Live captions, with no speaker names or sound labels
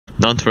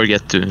Don't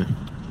forget to...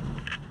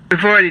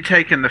 We've already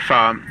taken the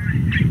farm.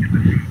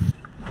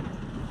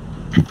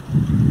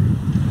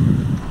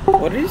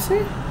 What did he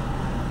say?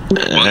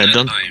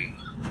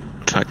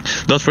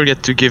 Don't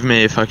forget to give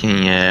me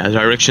fucking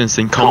directions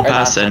in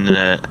compass and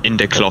in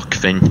the clock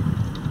thing.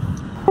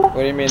 What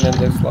do you mean in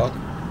this log?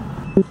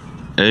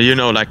 You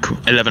know, like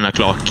 11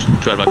 o'clock,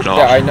 12 o'clock.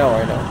 Yeah, I know.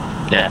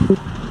 Yeah.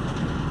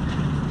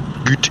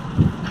 Good.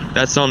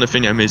 That's the only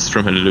thing I missed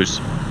from Hellaloose.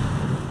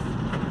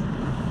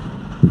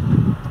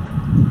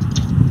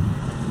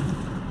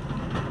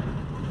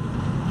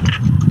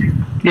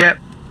 Yep.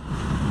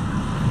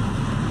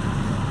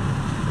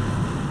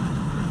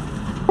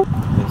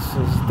 This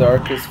is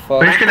dark as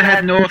fuck. We're just gonna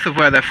head north of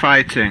where they're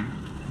fighting.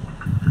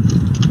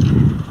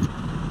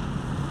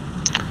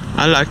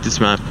 I like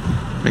this map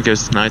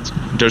because it's night.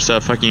 There's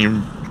a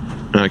fucking...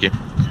 Okay.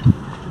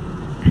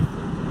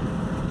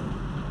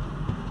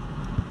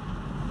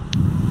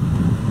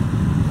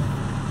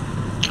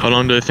 How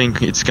long do you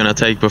think it's gonna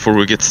take before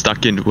we get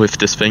stuck in with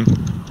this thing?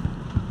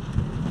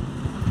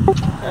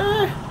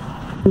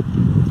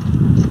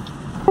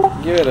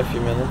 Give it a few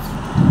minutes.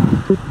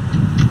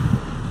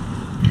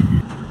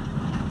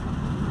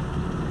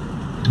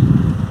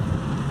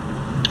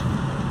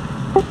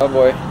 Oh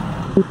boy.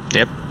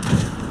 Yep.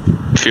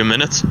 A few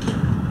minutes.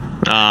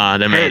 Ah,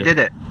 they made it. Did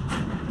it.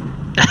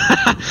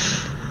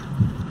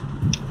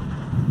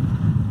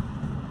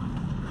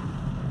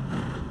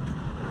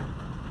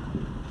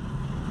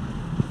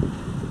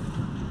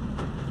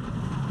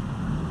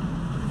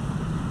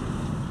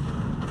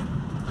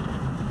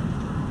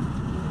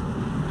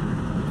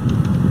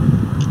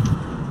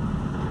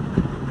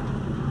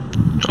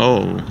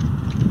 Oh.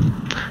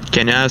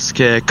 Can you ask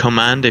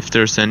command if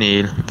there's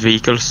any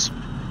vehicles?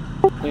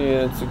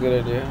 Yeah, it's a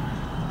good idea.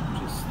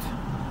 Just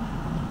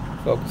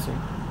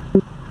focusing.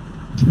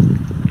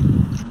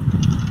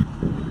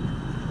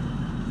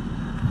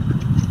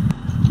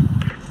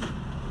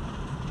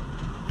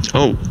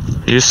 Oh,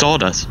 you saw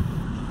that?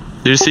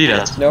 Did you see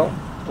that? No?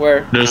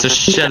 Where? There's a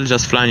shell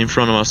just flying in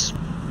front of us.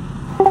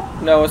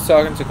 No, I was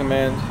talking to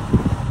command.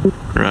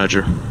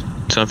 Roger.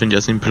 Something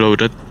just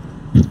imploded.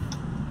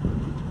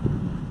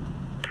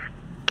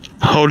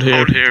 Hold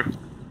here.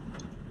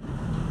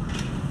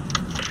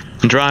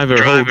 Driver,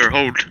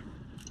 hold.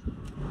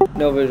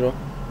 No visual.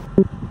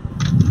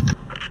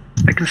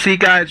 I can see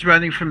guys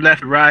running from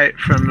left to right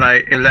from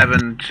like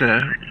 11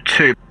 to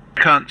 2.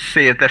 Can't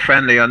see if they're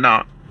friendly or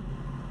not.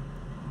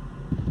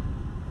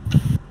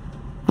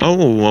 Oh,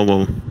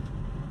 whoa.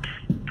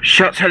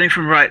 Shots heading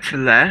from right to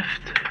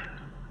left.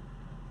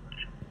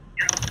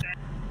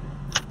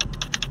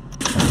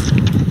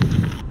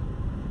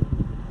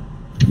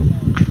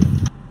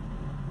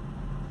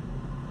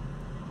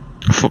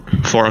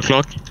 Four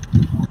o'clock.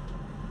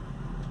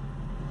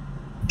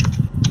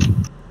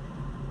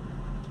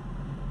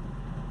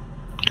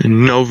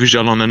 No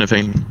visual on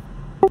anything.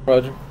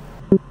 Roger.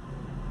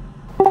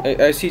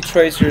 I see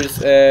tracers.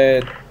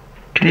 Can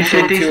you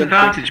see a decent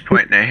vantage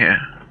point near here?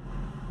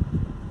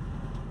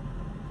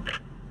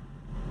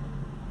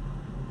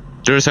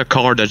 There's a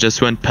car that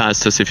just went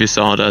past us. If you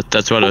saw that,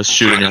 that's what I was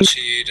shooting at. I don't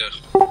see either.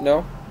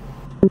 No.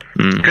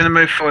 Gonna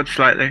move forward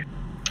slightly.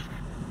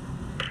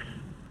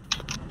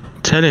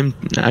 Tell him.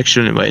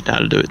 Actually, wait.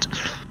 I'll do it.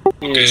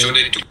 Okay, so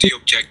they took the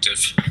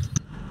objective.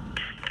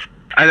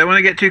 I don't want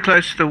to get too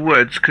close to the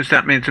woods because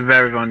that means they're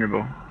very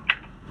vulnerable.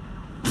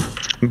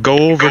 Go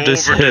over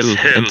this hill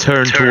and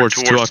turn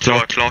towards 2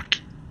 o'clock.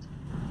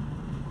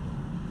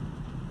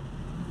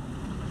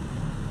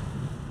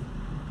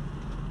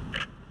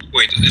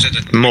 Wait, is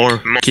it a...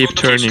 More. Keep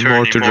turning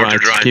more to the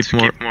right. Keep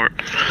more.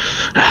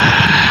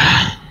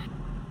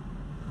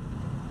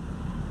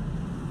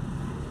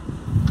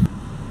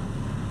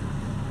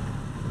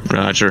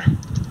 Roger.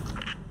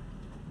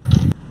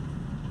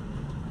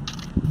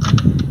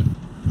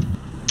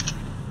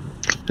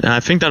 I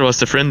think that was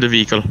the friendly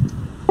vehicle.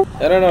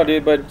 I don't know,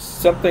 dude, but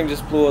something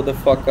just blew the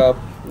fuck up.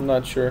 I'm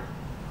not sure.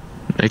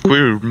 Like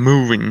we're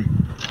moving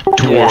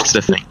towards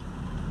the thing.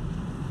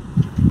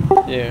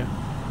 Yeah.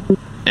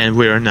 And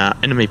we're in an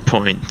enemy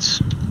point.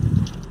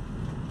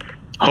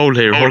 Hold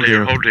here.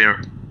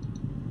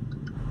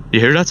 You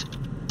hear that?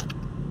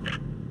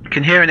 I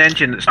can hear an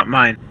engine that's not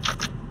mine.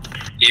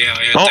 Yeah,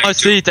 I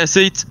see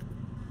it.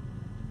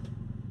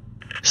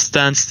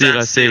 Stand still,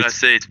 I see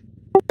it.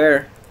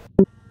 Where?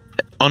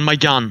 On my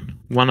gun,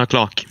 1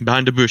 o'clock,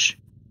 behind the bush.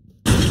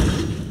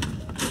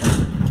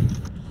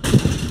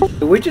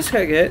 Did we just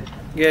get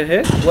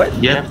hit? What?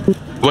 Yeah.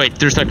 Wait,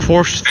 there's like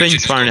 4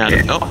 things firing at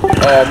it. Oh,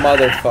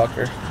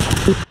 motherfucker.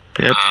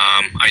 Yep.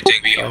 I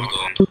think we are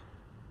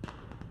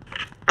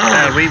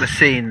gone. We were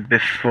seen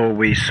before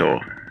we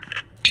saw.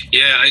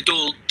 Yeah, I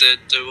told that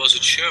there was a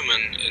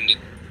German in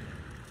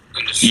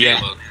the field, Yeah.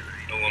 but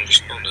no one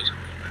responded.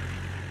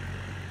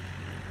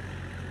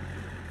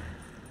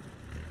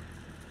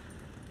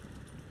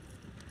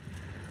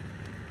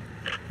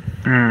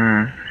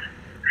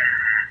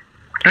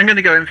 I'm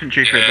gonna go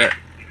infantry for a bit.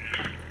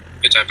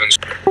 It happens.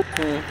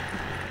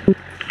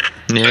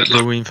 Yeah,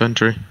 low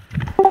infantry.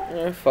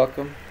 Yeah, fuck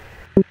them.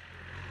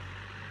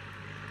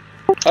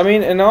 I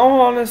mean, in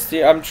all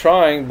honesty, I'm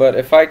trying, but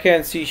if I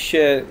can't see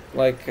shit,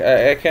 like,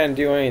 I can't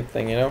do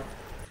anything, you know?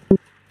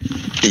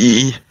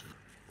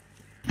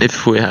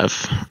 If we have,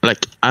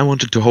 like, I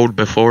wanted to hold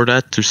before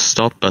that to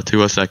stop, but he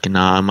was like,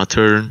 nah, my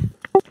turn.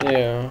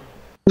 Yeah.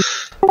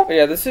 But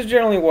yeah, this is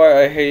generally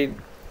why I hate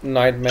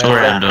Nightmare. Or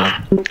random.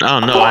 Oh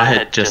no, I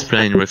hate just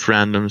playing with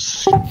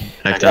randoms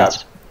like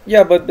that.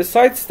 Yeah, but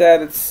besides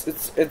that,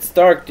 it's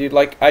dark, dude.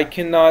 Like, I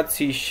cannot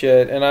see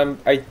shit, and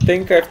I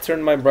think I've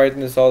turned my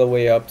brightness all the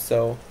way up,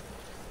 so...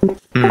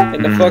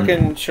 And the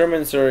fucking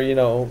Shermans are, you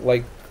know,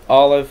 like,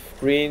 olive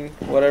green,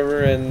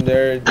 whatever, and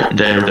they're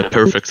the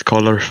perfect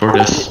color for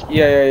this.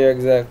 Yeah,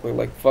 exactly.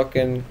 Like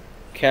fucking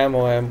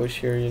camo ambush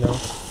here, you know.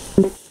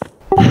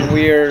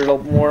 We're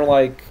more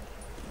like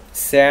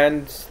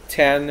sand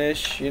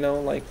tannish, you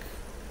know, like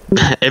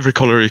every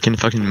color you can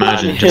fucking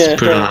imagine, just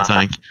put on a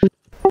tank.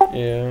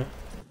 Yeah.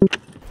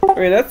 I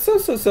mean, that's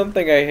also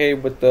something I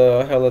hate with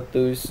the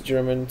Helletus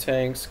German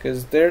tanks,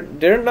 because they're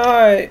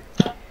not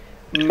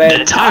meant.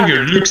 The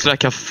Tiger looks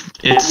like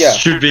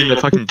should be in the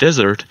fucking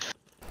desert.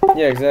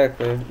 Yeah,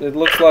 exactly. It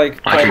looks like...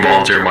 I can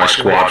volunteer my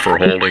squad for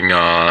holding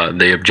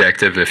the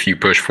objective if you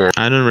push forward.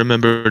 I don't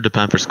remember the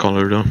Panther's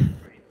color though.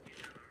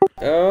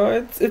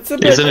 It's a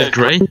bit... Isn't it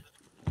grey?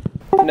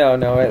 No,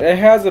 it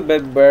has a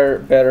bit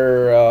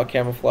better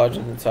camouflage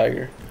than the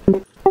Tiger.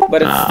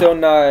 But it's still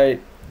not,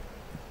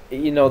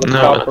 you know, the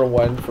proper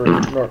one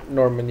for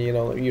Normandy, you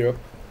know, Europe.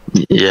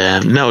 Yeah,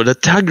 no, the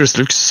Tigers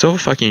look so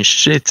fucking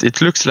shit.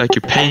 It looks like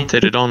you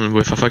painted it on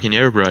with a fucking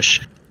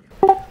airbrush.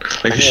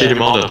 Like a shitty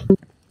model.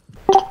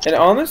 And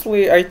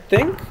honestly, I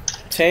think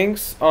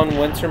tanks on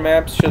winter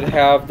maps should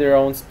have their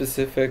own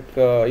specific,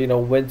 you know,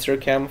 winter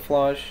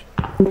camouflage.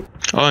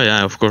 Oh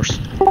yeah, of course.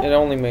 It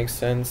only makes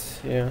sense,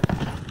 yeah.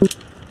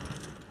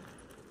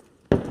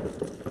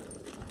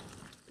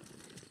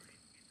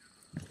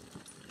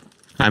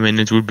 I mean,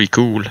 it would be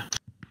cool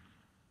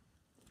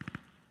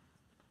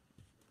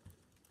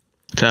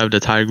to have the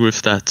Tiger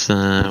with that,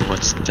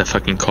 what's the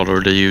fucking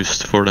color they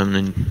used for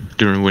them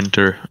during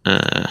winter?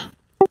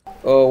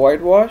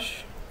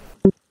 Whitewash?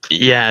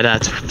 Yeah,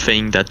 that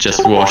thing that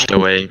just washed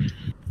away.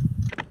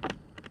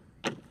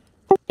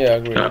 Yeah, I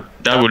agree.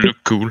 That would look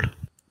cool.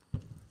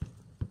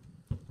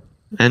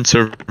 And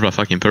serve a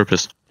fucking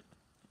purpose.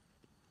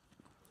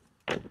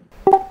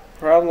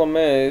 Problem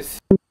is...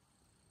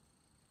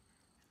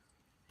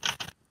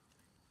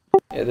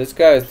 Yeah, this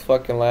guy is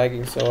fucking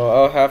lagging, so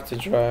I'll have to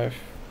drive.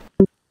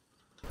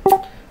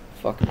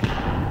 Fuck.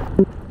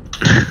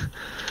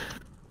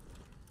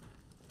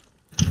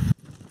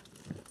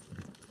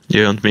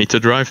 You want me to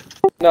drive?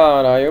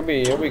 No, you'll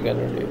be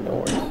gonna do,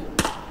 no worries.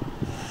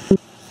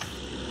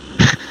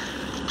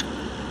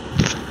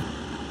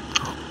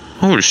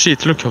 Holy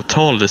shit, look how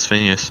tall this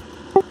thing is.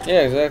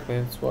 Yeah,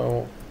 exactly, that's why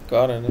I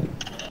got in it.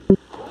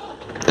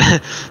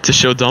 To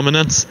show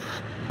dominance?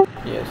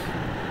 Yes.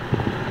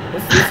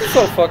 This is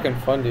so fucking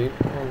fun, dude.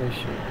 Holy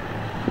shit.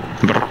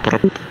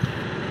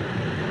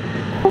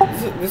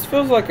 This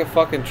feels like a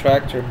fucking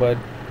tractor, but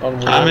on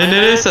wheels. I mean,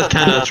 it is a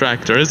kind of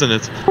tractor, isn't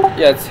it?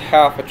 Yeah, it's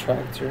half a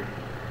tractor.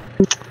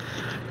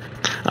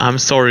 I'm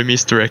sorry,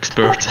 Mr.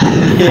 Expert.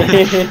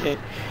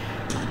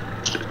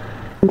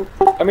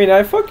 I mean,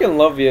 I fucking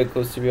love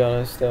vehicles, to be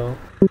honest, though.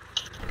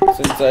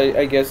 Since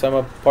I guess I'm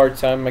a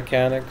part-time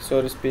mechanic,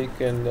 so to speak,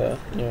 and,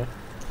 yeah.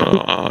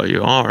 Oh,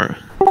 you are?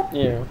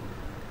 Yeah.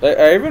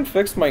 I even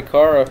fixed my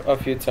car a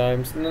few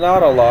times.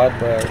 Not a lot,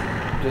 but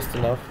just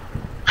enough.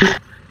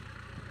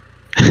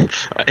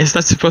 Is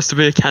that supposed to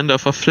be a kind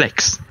of a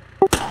flex?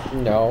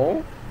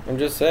 No, I'm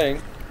just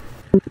saying.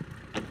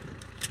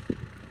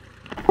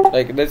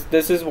 Like,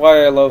 this is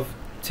why I love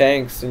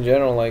tanks in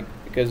general, like,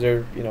 because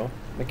they're, you know,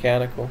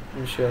 mechanical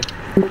and shit.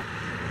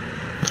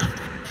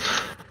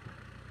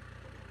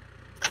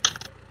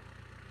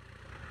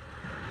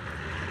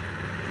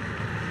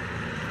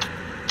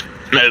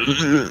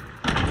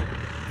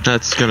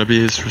 That's gonna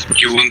be his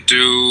response. You want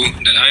to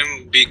that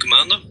I'm be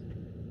commander?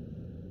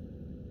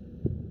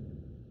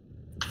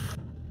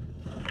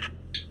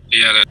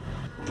 Yeah,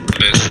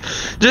 that is.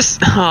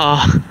 Just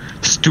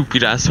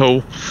stupid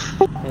asshole.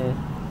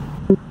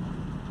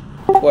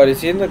 What,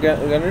 is he in the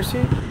gunner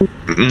seat?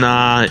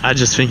 Nah, I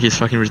just think he's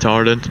fucking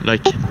retarded.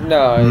 Like,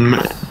 No,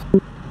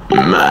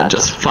 man,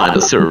 just find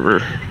a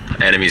server.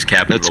 Enemies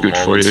captain. That's good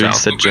for you. He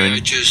said Okay, join. I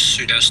just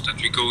suggest that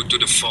we go to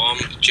the farm.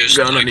 Just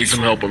Gunner like needs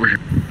some help over here.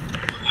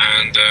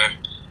 And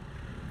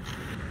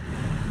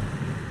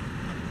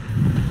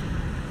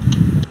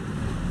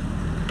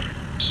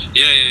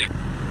yeah.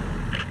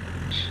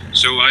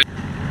 So I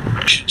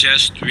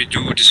suggest we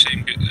do the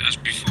same as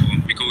before.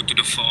 We go to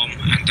the farm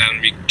and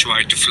then we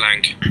try to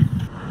flank.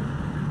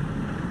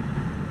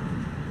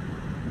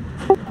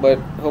 but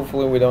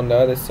hopefully we don't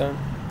die this time.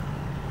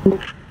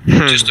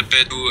 Just a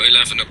bit to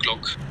 11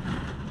 o'clock.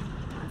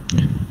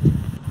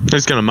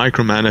 He's gonna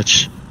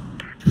micromanage.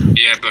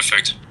 Yeah,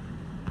 perfect.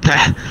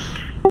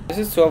 This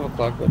is 12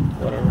 o'clock, but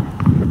whatever.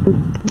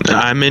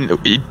 I mean,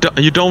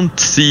 you don't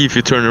see if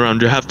you turn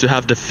around. You have to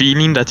have the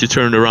feeling that you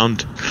turned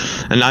around.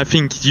 And I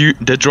think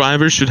the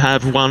driver should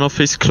have one of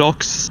his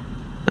clocks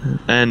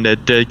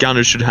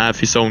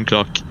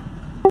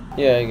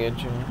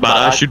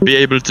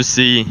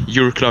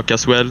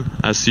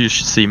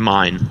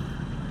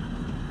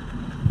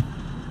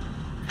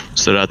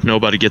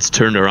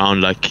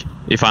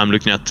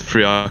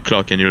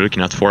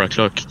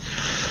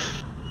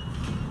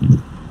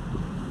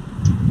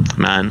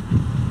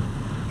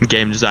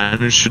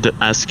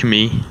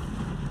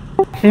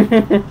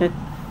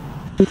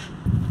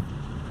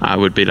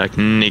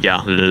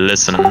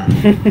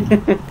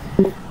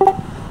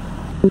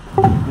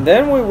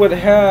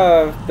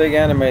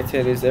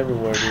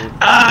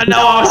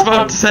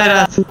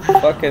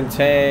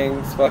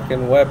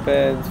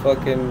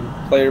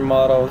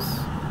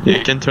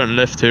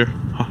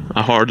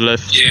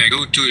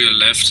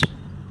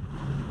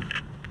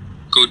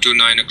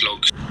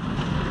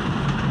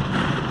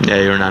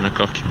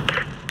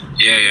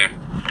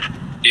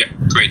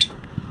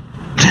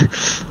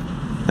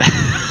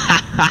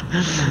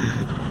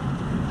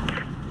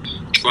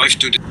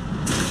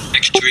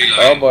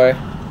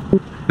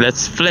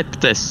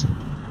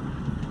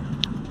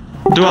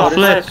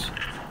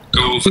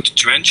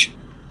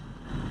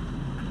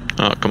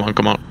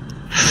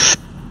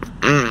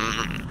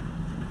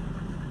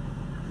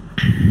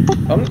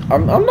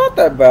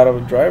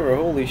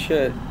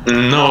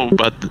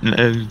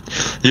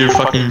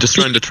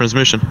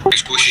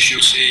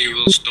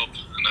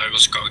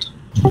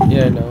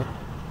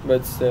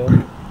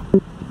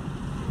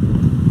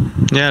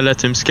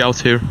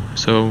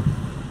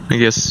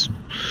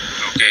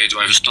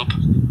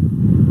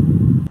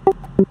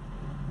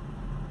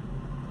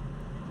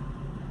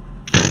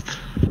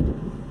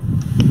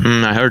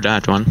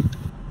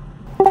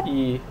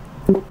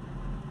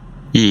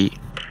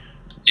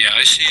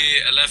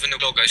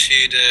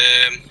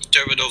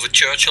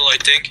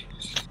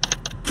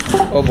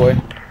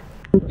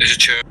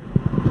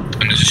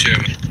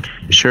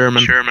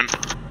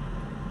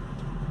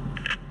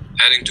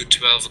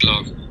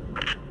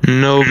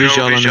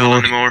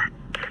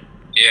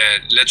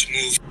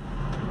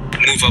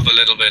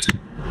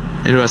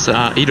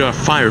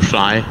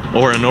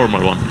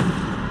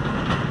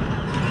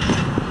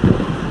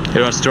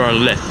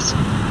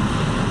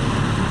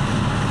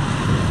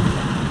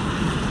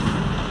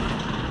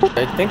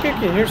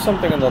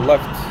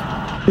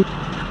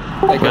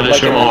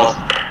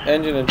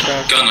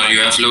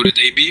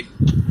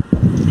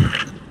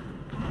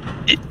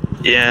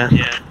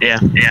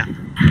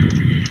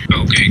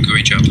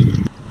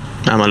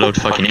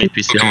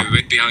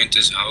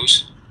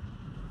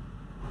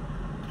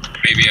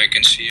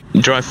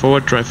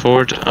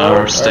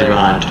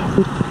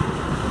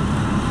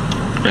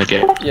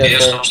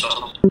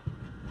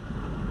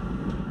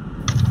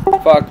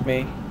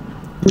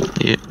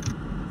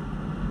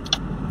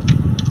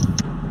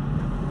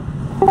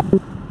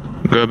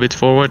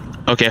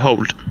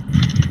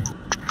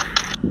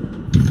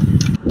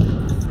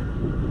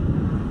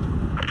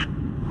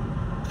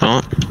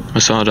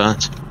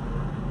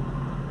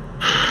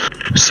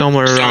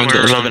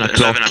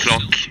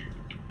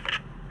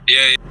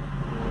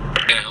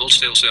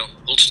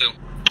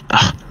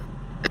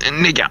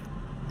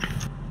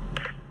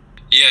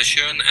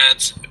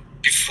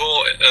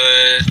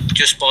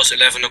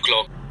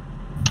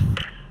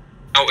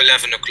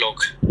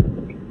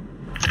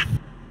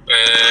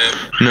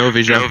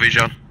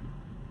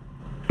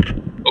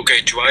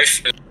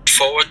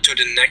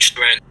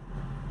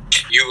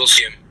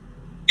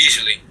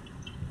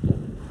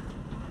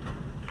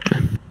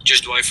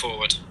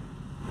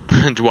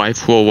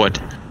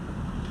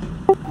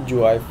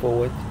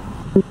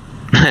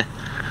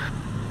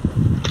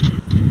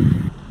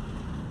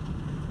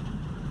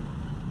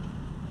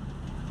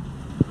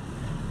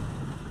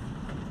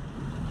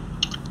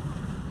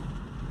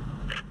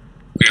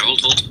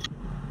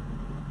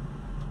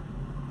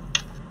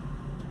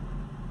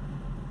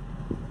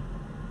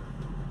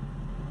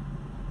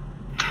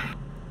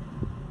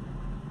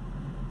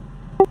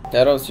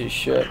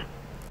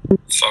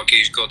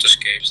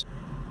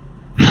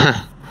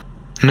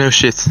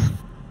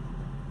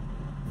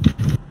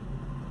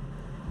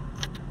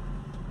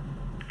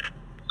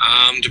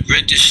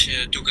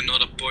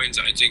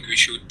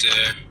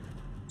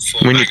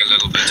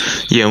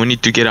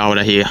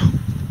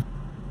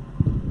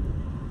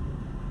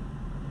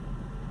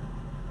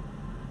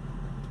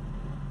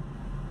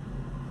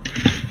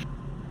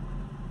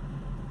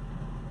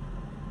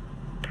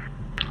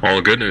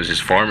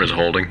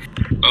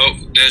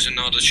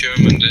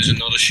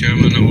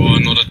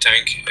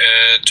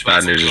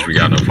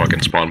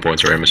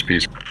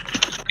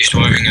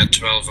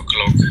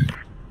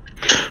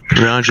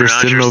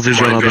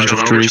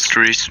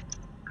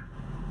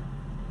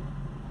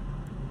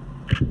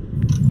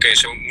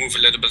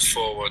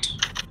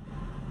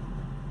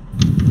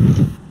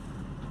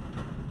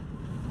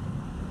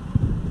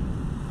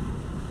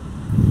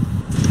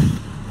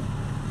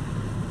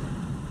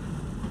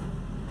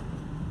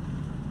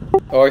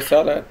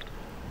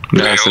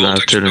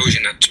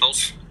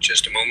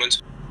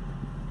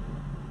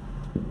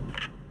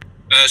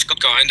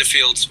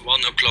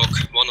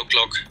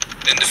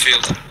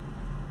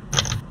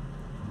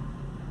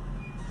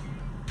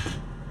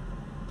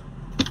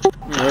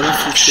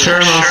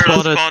Sherman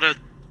spotted.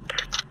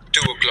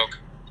 2 o'clock.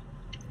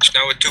 It's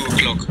now at 2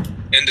 o'clock.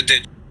 In the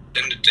ditch.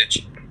 In the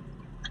ditch.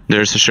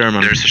 There's a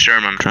Sherman.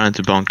 Trying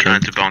to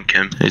bonk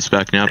him. He's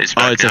backing up. It's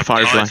a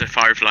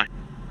Firefly.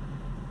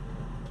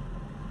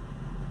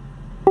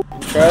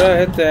 Try to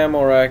hit the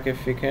ammo rack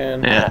if you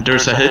can. Yeah,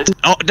 there's a hit.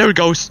 Oh, there it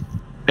goes.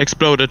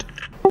 Exploded.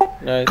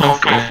 Nice.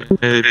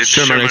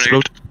 Sherman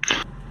explode.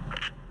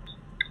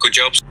 Good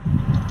job.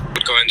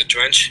 Would go in the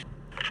trench.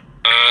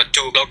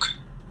 2 o'clock.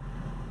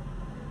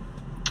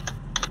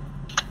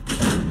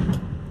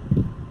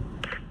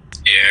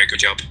 Yeah, good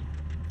job.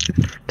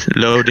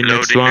 Loading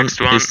next one.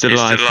 He's still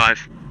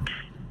alive.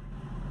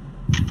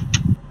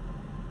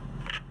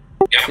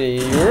 Yeah. See,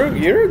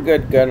 you're a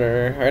good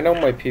gunner. I know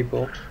my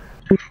people.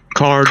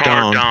 Car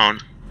down.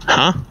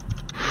 Huh?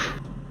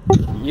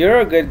 You're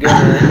a good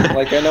gunner.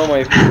 Like, I know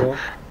my people.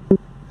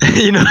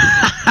 You know.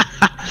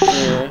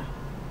 Yeah.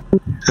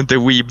 The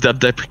weeb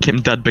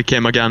that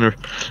became a gunner.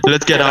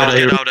 Let's get out of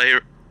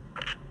here.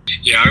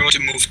 Yeah, I want to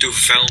move to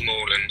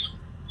Velmolen.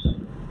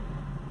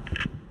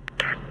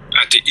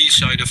 At the east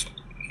side of...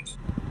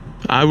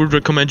 I would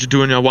recommend you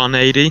doing a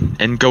 180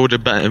 and go the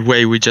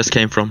way we just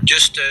came from.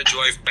 Just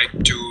drive back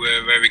to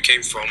where we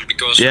came from,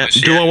 because... Yeah,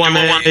 do a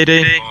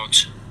 180.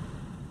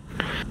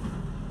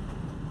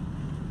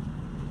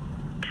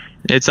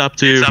 It's up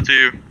to you.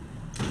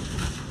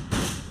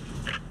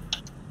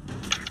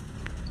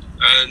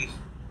 And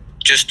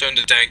just turn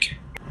the tank.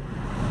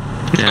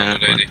 Yeah.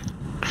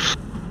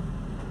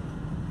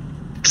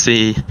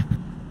 See.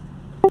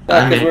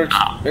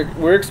 Because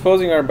we're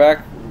exposing our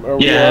back.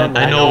 Yeah,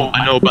 I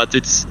know, but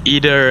it's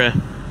either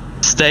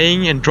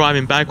staying and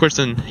driving backwards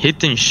and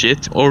hitting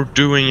shit, or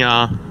doing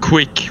a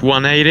quick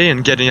 180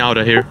 and getting out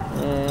of here.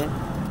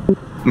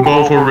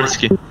 Both are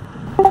risky.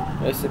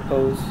 I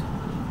suppose.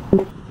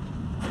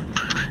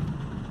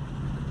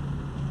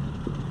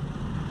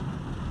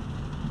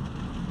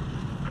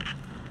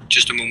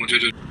 Just a moment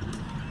with it.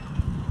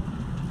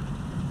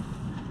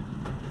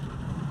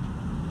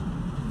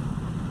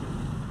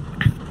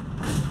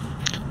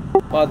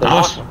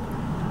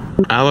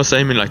 I was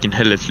aiming like in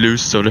hell let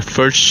loose, so the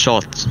first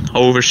shot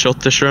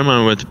overshot the Sherman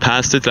and went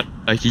past it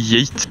like a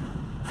yeet.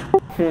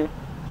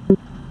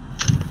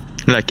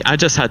 Like, I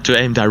just had to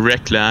aim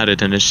directly at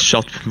it and the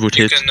shot would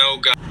hit. You can now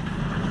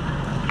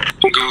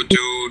go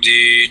to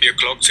the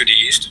o'clock to the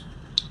east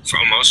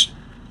from us.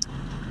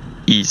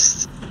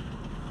 East.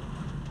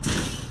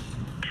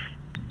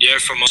 Yeah,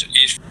 from us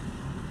east.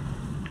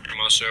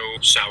 From us, so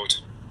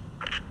south.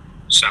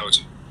 South.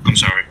 I'm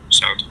sorry,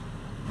 south.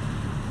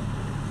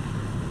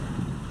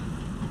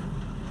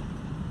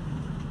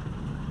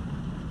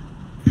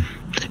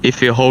 If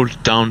you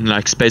hold down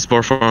like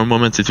spacebar for a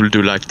moment, it will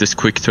do like this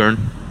quick turn,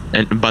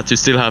 but you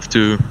still have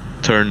to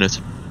turn it.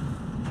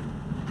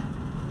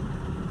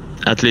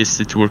 At least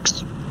it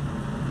works.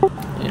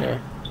 Yeah.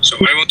 So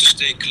I want to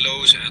stay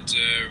close at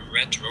the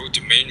red road,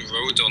 the main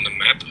road on the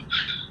map,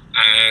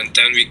 and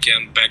then we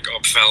can back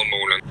up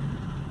Velmolen.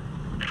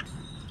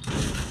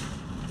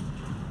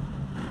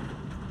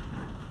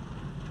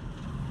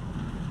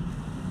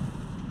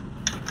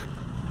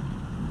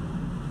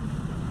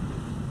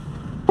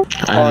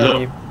 Oh,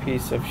 you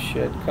piece of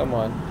shit! Come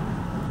on,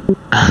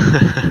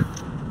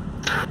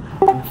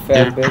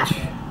 fat bitch.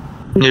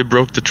 You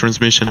broke the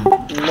transmission.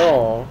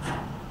 No.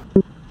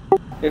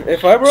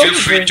 If I broke Feel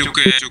free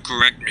to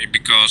correct me,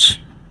 because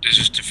this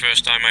is the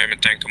first time I'm a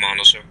tank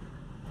commander, so.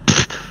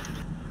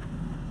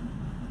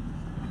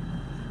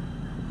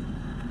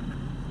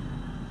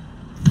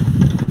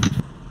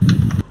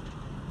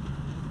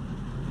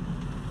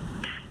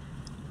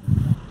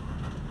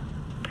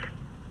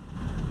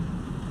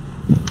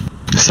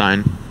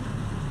 Sign.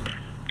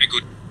 Hey,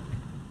 good.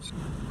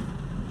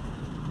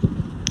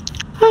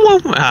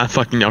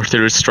 Fucking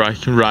artillery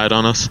strike right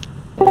on us.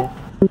 Yeah,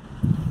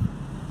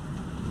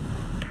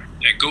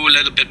 go a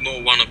little bit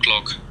more 1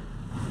 o'clock.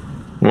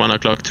 1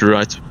 o'clock to the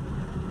right.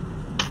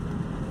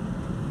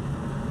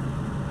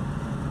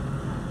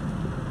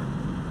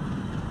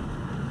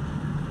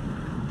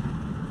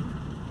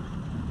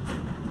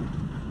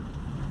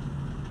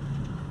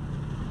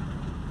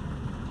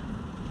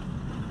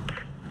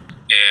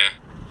 Yeah.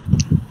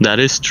 That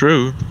is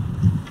true.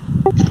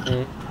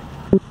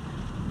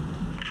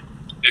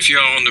 If you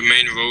are on the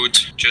main road,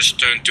 just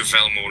turn to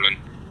Velmolen.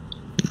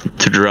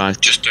 To the right.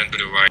 Just turn to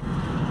the right.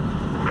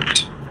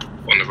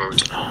 On the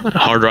road.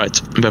 Hard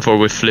right, before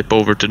we flip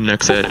over to the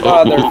next side.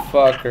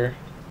 Motherfucker.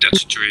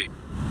 That's a tree.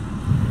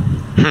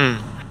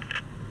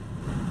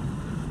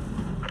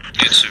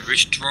 It's a very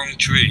strong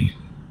tree.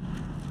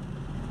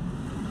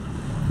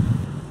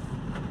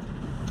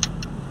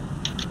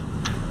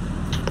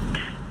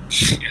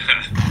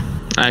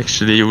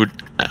 Actually, you would.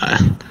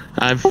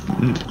 I've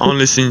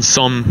only seen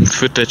some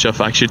footage of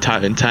actually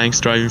tanks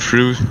driving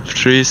through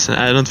trees.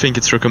 I don't think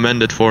it's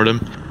recommended for them.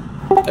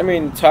 I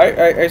mean,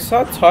 I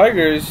saw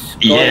tigers.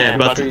 Yeah,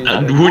 but trees,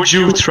 would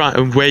you try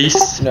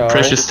waste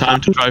precious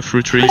time to drive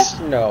through trees?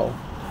 No.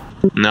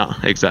 No,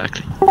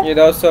 exactly. You'd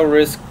also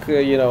risk,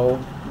 you know,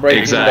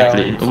 breaking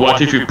Exactly. down.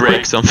 What if you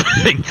break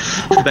something?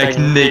 Like,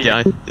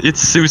 nigga, it's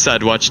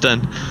suicide watch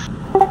then.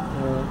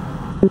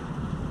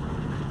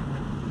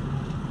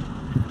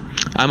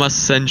 I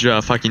must send you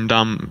a fucking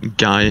dumb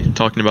guy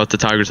talking about the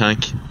Tiger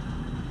tank.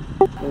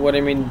 What do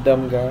you mean,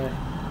 dumb guy?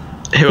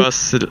 He was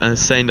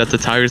saying that the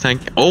Tiger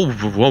tank. Oh,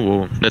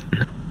 whoa.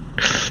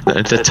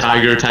 The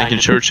Tiger tank and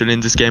Churchill in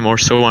this game are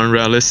so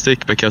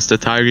unrealistic because the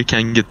Tiger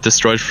can get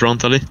destroyed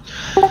frontally.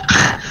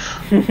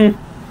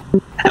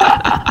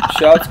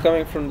 Shots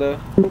coming from the...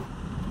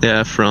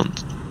 Yeah,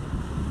 front.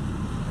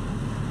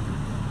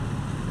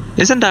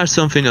 Isn't there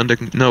something on the...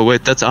 No,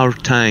 wait, that's our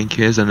tank,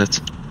 isn't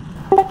it?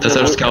 That's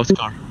our scout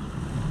car.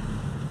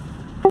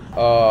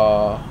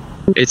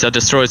 It's a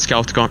destroyed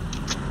scout car.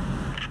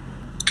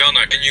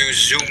 Connor, can you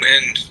zoom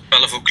in?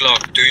 12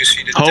 o'clock. Do you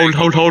see the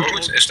Hold. road?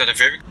 Is that a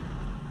vehicle?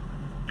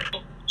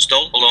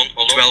 Stall, hold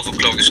on. 12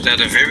 o'clock, is that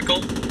a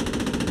vehicle?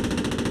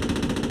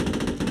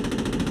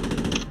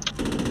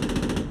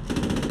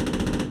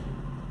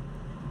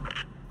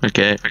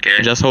 Okay.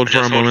 Just hold for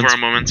a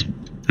moment.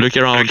 Look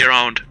around.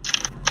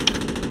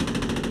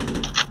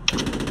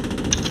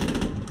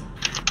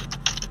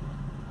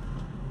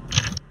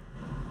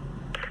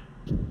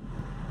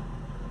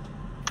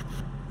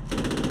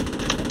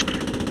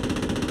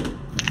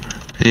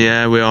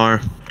 Yeah, we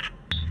are.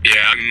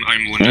 Yeah,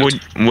 I'm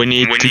wounded. We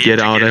need to get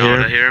out of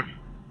here.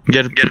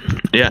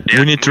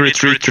 We need to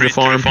retreat to the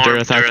farm. They're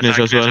attacking us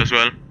as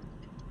well.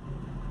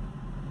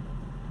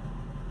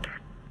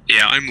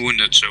 Yeah, I'm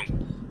wounded, so...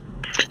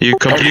 You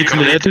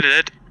completely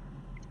dead?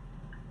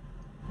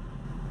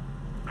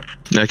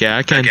 Okay,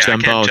 I can't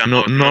jump out.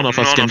 None of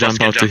us can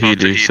jump out to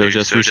heal you, so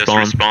just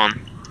respawn.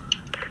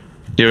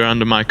 You're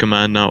under my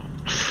command now.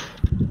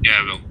 Yeah,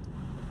 I will.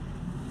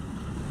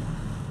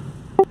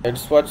 I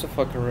just watch the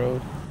fucking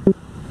road.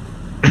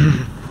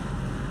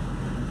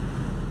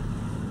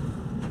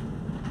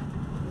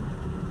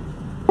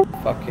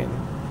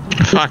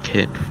 Fuck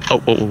it.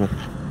 Oh.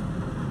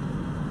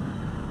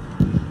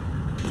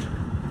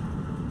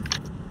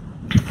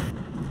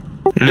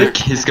 Look,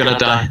 he's gonna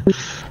die.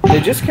 They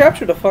just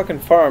captured a fucking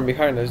farm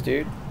behind us,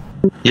 dude.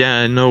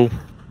 Yeah, I know.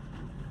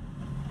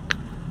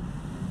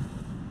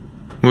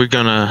 We're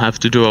gonna have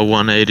to do a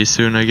 180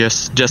 soon, I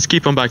guess. Just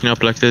keep on backing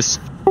up like this.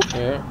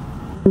 Yeah.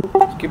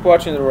 Just keep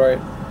watching the right.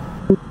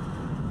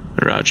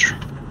 Roger.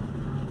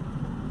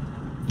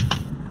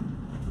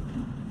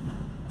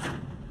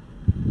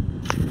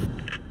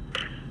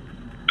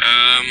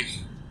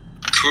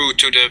 Crew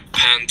to the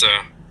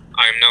Panther.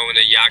 I'm now in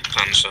the Yak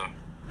Panther.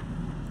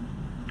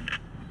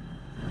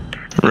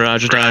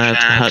 Roger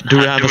that. Do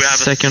we have a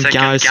second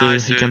guy so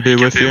he can be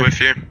with you?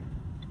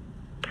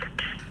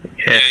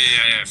 Yeah, I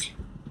have.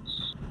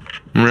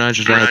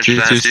 Roger that.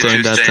 You two stay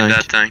in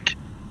that tank.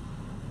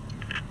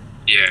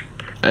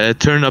 Yeah.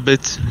 Turn a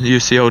bit. You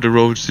see how the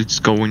roads it's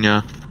going,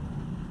 yeah.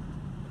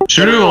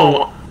 Should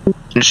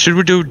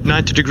we do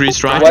 90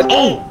 degrees right? What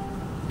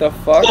the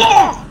fuck?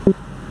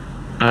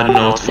 I don't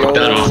know what the fuck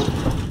that was.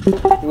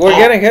 We're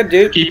getting hit,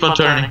 dude. Keep on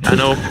turning, I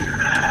know.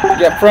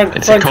 Yeah, front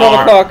It's a 12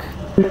 car. o'clock.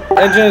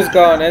 Engine is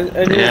gone.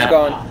 Engine is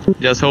gone.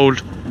 Just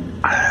hold.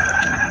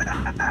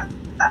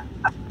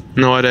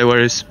 No idea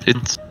where it's.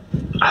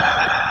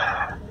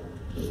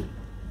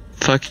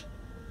 Fuck.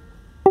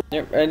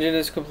 Yep, engine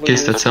is completely...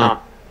 Guess that's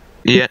not.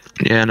 Yeah,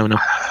 no.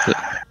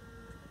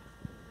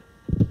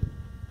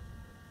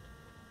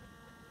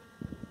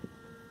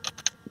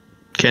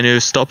 Can you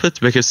stop it?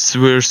 Because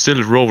we're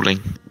still rolling.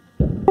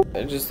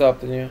 I just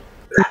stopped it, yeah.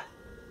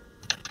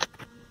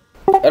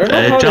 I don't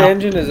know how the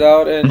engine is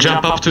out and...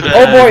 Jump up to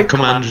the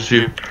commander's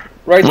view.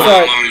 Right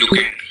side. I'm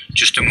looking.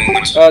 Just a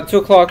moment. 2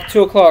 o'clock.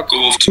 Go off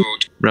the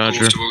road. Roger.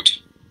 Go off the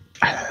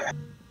road.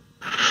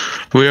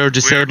 We are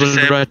disabled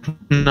right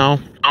now.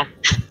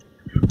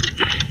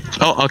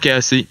 Oh, okay, I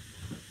see.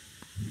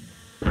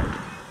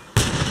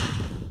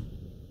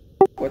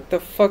 What the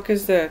fuck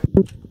is that?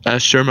 A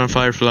Sherman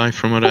Firefly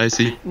from what I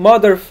see.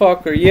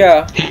 Motherfucker,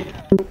 yeah.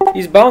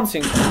 He's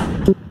bouncing.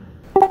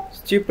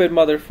 Stupid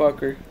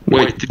motherfucker.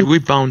 Wait, did we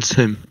bounce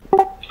him?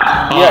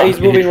 Yeah, he's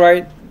moving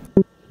right.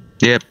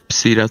 Yep,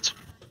 see that.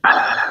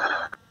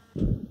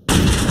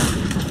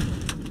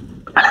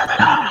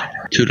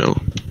 Too low.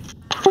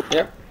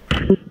 Yep.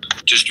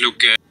 Just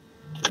look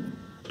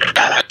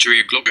at 3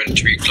 o'clock and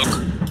 3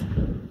 o'clock.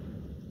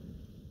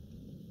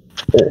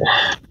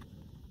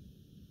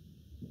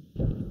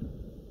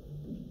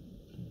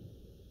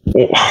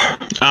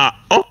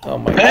 Oh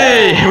my god.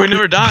 Hey, we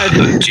never died.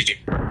 GG.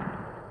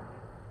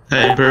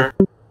 Hey, bro.